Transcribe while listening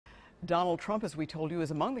Donald Trump, as we told you, is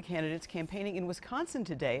among the candidates campaigning in Wisconsin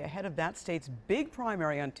today ahead of that state's big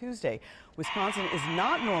primary on Tuesday. Wisconsin is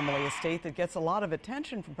not normally a state that gets a lot of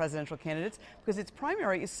attention from presidential candidates because its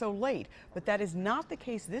primary is so late. But that is not the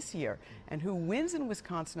case this year. And who wins in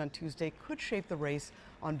Wisconsin on Tuesday could shape the race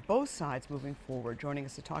on both sides moving forward. Joining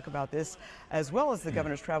us to talk about this, as well as the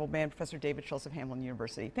governor's travel ban, Professor David Schultz of Hamline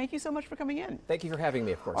University. Thank you so much for coming in. Thank you for having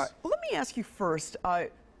me, of course. All right, well, let me ask you first.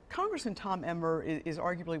 Congressman Tom Emmer is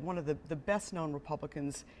arguably one of the best-known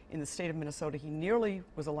Republicans in the state of Minnesota. He nearly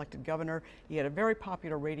was elected governor. He had a very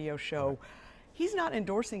popular radio show. He's not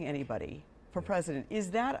endorsing anybody for president.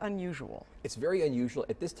 Is that unusual? It's very unusual.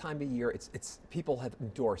 At this time of year, it's people have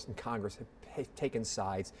endorsed and Congress have taken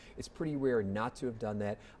sides. It's pretty rare not to have done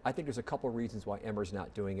that. I think there's a couple of reasons why Emmer's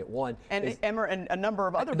not doing it. One, and Emmer and a number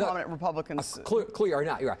of other prominent Republicans clearly are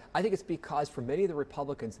not. You're right. I think it's because for many of the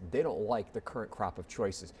Republicans, they don't like the current crop of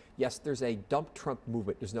choices. Yes, there's a dump Trump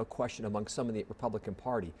movement. There's no question among some in the Republican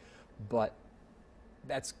Party, but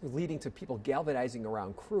that's leading to people galvanizing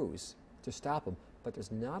around Cruz to stop him. But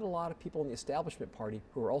there's not a lot of people in the establishment party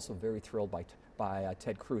who are also very thrilled by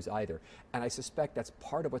Ted Cruz either. And I suspect that's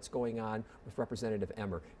part of what's going on with Representative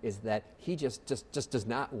Emmer, is that he just does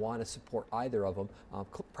not want to support either of them,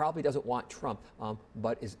 probably doesn't want Trump,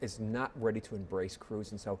 but is not ready to embrace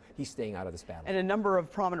Cruz, and so he's staying out of this battle. And a number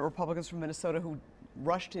of prominent Republicans from Minnesota who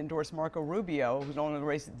rushed to endorse Marco Rubio, who's on the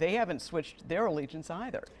race, they haven't switched their allegiance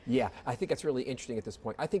either. Yeah, I think that's really interesting at this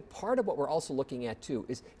point. I think part of what we're also looking at, too,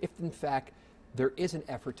 is if, in fact, there is an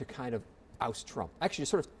effort to kind of oust Trump. Actually,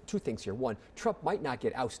 sort of two things here. One, Trump might not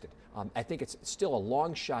get ousted. I think it's still a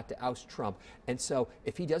long shot to oust Trump. And so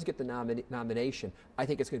if he does get the nomination, I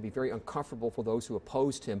think it's going to be very uncomfortable for those who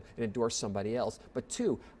opposed him and endorsed somebody else. But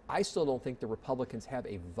two, I still don't think the Republicans have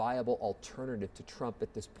a viable alternative to Trump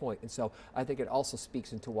at this point. And so I think it also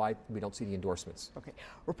speaks into why we don't see the endorsements. Okay.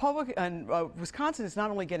 Wisconsin is not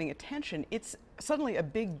only getting attention, it's suddenly a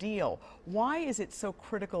big deal. Why is it so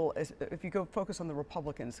critical if you go focus on the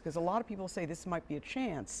Republicans? Because a lot of people say this might be a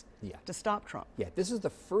chance to stop Trump. Yeah, this is the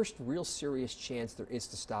first real serious chance there is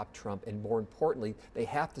to stop Trump, and more importantly, they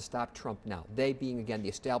have to stop Trump now. They being, again, the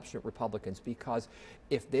establishment Republicans, because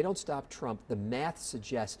if they don't stop Trump, the math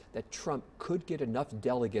suggests that Trump could get enough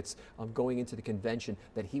delegates going into the convention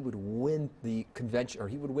that he would win the convention, or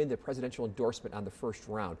he would win the presidential endorsement on the first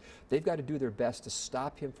round. They've got to do their best to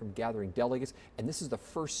stop him from gathering delegates, and this is the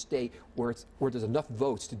first state where there's enough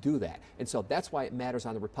votes to do that. And so that's why it matters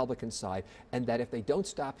on the Republican side, and that if they don't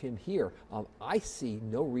stop him here, I see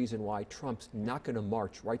no reason why Trump's not going to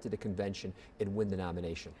march right to the convention and win the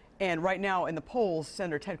nomination. And right now in the polls,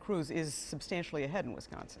 Senator Ted Cruz is substantially ahead in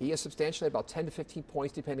Wisconsin. He is substantially, about 10 to 15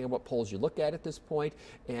 points, depending on what polls you look at this point.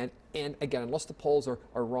 And again, unless the polls are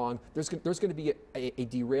wrong, there's going to be a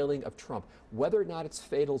derailing of Trump. Whether or not it's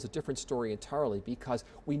fatal is a different story entirely, because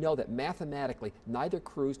we know that mathematically neither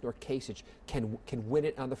Cruz nor Kasich can win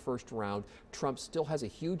it on the first round. Trump still has a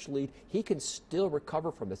huge lead. He can still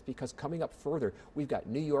recover from this, because coming up further, we've got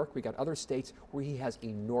New York, we've got other states where he has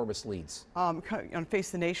enormous leads. On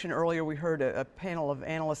Face the Nation earlier, we heard a panel of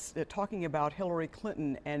analysts talking about Hillary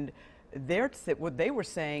Clinton, and what they were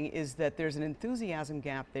saying is that there's an enthusiasm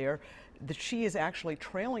gap there, that she is actually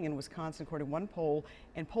trailing in Wisconsin, according to one poll,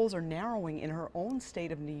 and polls are narrowing in her own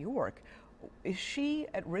state of New York. Is she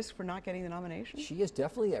at risk for not getting the nomination? She is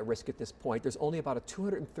definitely at risk at this point. There's only about a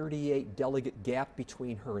 238 delegate gap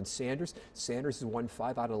between her and Sanders. Sanders has won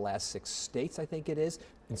 5 out of the last 6 states, I think it is,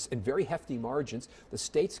 in very hefty margins. The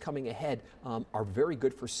states coming ahead are very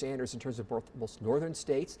good for Sanders in terms of most northern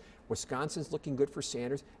states. Wisconsin's looking good for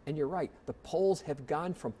Sanders. And you're right, the polls have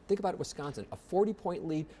gone from, think about it, Wisconsin, a 40-point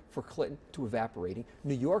lead for Clinton to evaporating.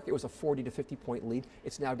 New York, it was a 40 to 50-point lead.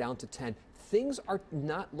 It's now down to 10. Things are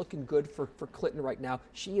not looking good for Clinton right now.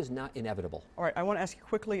 She is not inevitable. All right, I want to ask you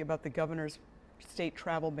quickly about the governor's state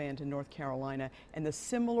travel ban to North Carolina and the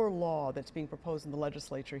similar law that's being proposed in the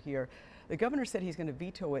legislature here. The governor said he's going to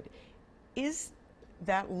veto it. Is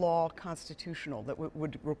that law constitutional, that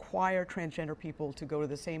would require transgender people to go to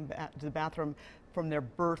the bathroom from their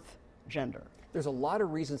birth gender? There's a lot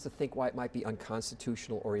of reasons to think why it might be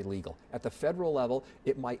unconstitutional or illegal. At the federal level,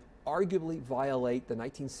 it might arguably violate the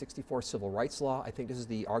 1964 Civil Rights Law. I think this is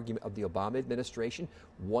the argument of the Obama administration.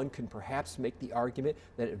 One can perhaps make the argument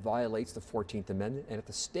that it violates the 14th Amendment. And at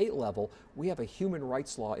the state level, we have a human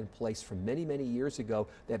rights law in place from many, many years ago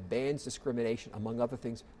that bans discrimination, among other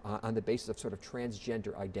things, on the basis of sort of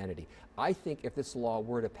transgender identity. I think if this law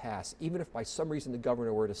were to pass, even if by some reason the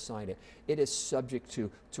governor were to sign it, it is subject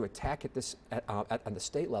to attack on the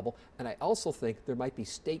state level. And I also think there might be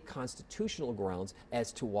state constitutional grounds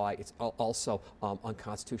as to why why it's also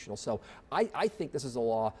unconstitutional. So I think this is a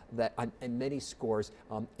law that, on many scores,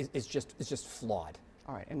 is just flawed.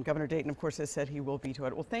 All right, and Governor Dayton, of course, has said he will veto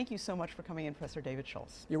it. Well, thank you so much for coming in, Professor David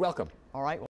Schultz. You're welcome. All right.